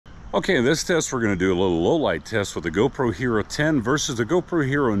Okay, in this test, we're going to do a little low light test with the GoPro Hero 10 versus the GoPro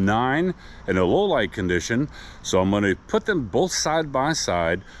Hero 9 in a low light condition. So I'm going to put them both side by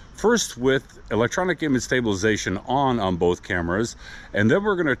side, first with electronic image stabilization on both cameras, and then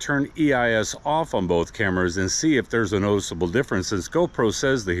we're going to turn EIS off on both cameras and see if there's a noticeable difference, since GoPro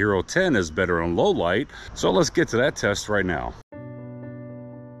says the Hero 10 is better on low light. So let's get to that test right now.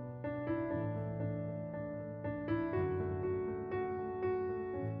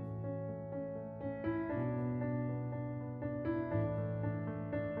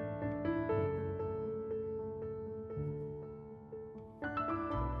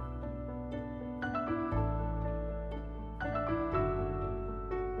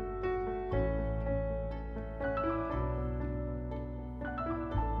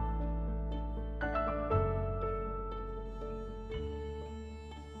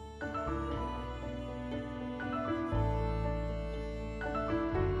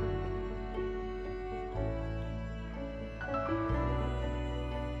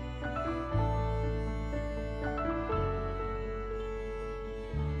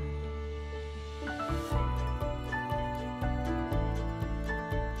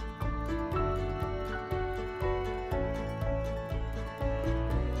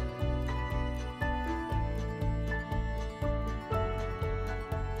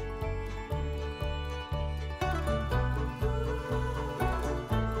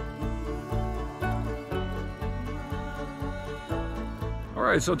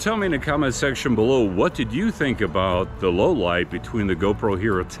 All right, so tell me in the comment section below, what did you think about the low light between the GoPro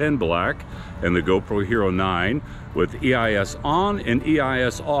Hero 10 Black and the GoPro Hero 9 with EIS on and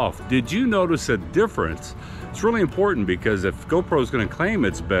EIS off? Did you notice a difference? It's really important, because if GoPro is going to claim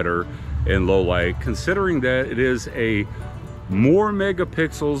it's better in low light, considering that it is a more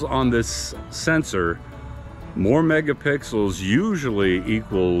megapixels on this sensor, more megapixels usually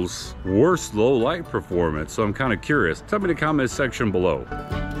equals worse low light performance. So I'm kind of curious. Tell me in the comment section below.